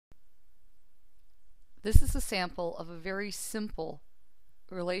This is a sample of a very simple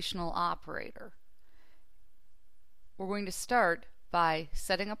relational operator. We're going to start by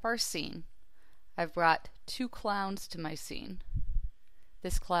setting up our scene. I've brought two clowns to my scene.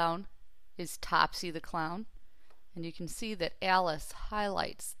 This clown is Topsy the clown, and you can see that Alice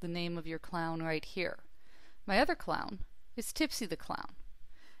highlights the name of your clown right here. My other clown is Tipsy the clown,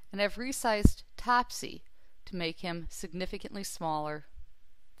 and I've resized Topsy to make him significantly smaller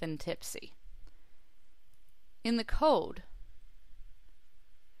than Tipsy. In the code,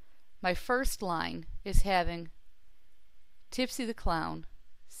 my first line is having Tipsy the clown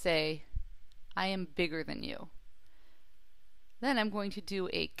say, "I am bigger than you." Then I'm going to do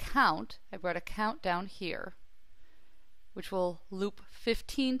a count. I brought a count down here, which will loop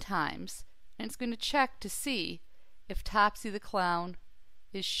 15 times, and it's going to check to see if Topsy the clown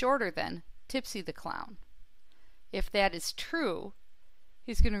is shorter than Tipsy the clown. If that is true,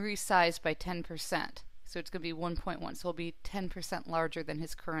 he's going to resize by 10%. So it's going to be 1.1, so it'll be 10% larger than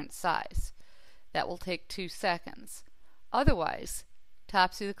his current size. That will take 2 seconds. Otherwise,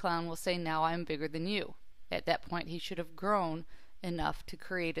 Topsy the clown will say, "Now I'm bigger than you." At that point, he should have grown enough to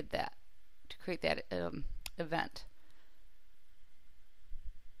create that event.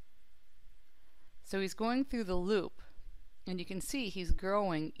 So he's going through the loop, and you can see he's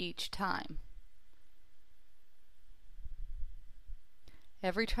growing each time.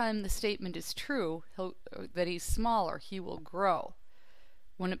 Every time the statement is true, that he's smaller, he will grow.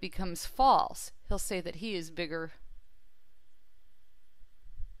 When it becomes false, he'll say that he is bigger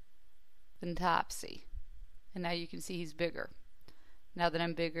than Topsy. And now you can see he's bigger. Now that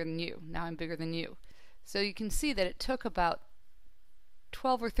I'm bigger than you. Now I'm bigger than you. So you can see that it took about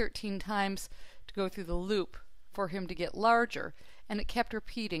 12 or 13 times to go through the loop for him to get larger, and it kept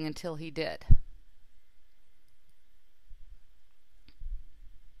repeating until he did.